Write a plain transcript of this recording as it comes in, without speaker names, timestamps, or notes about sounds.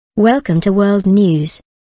Welcome to World News.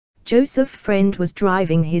 Joseph Friend was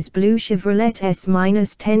driving his blue Chevrolet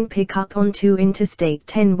S-10 pickup onto Interstate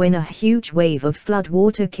 10 when a huge wave of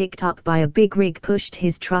floodwater kicked up by a big rig pushed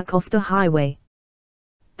his truck off the highway.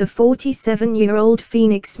 The 47-year-old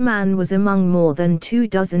Phoenix man was among more than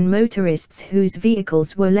 24 motorists whose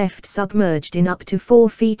vehicles were left submerged in up to 4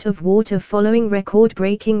 feet of water following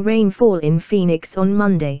record-breaking rainfall in Phoenix on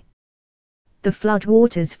Monday. The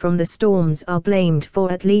floodwaters from the storms are blamed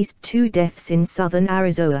for at least 2 deaths in southern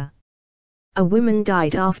Arizona. A woman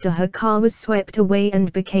died after her car was swept away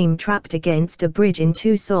and became trapped against a bridge in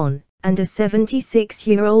Tucson, and a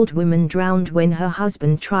 76-year-old woman drowned when her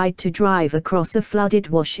husband tried to drive across a flooded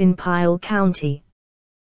wash in Pinal County.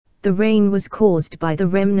 The rain was caused by the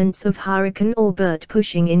remnants of Hurricane Norbert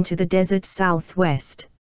pushing into the desert southwest.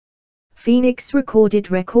 Phoenix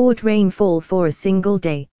recorded record rainfall for a single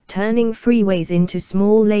day, turning freeways into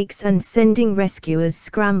small lakes and sending rescuers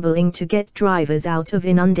scrambling to get drivers out of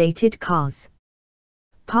inundated cars.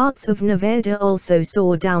 Parts of Nevada also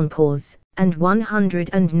saw downpours, and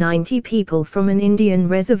 190 people from an Indian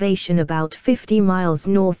reservation about 50 miles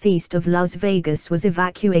northeast of Las Vegas was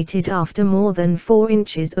evacuated after more than 4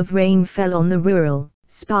 inches of rain fell on the rural,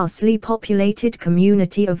 sparsely populated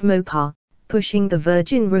community of Mopar, pushing the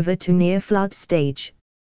Virgin River to near flood stage.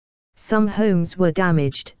 Some homes were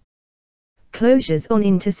damaged. Closures on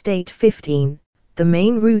Interstate 15, the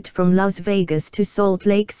main route from Las Vegas to Salt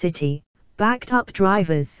Lake City, backed up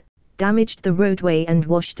drivers, damaged the roadway and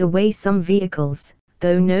washed away some vehicles,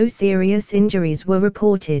 though no serious injuries were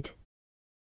reported.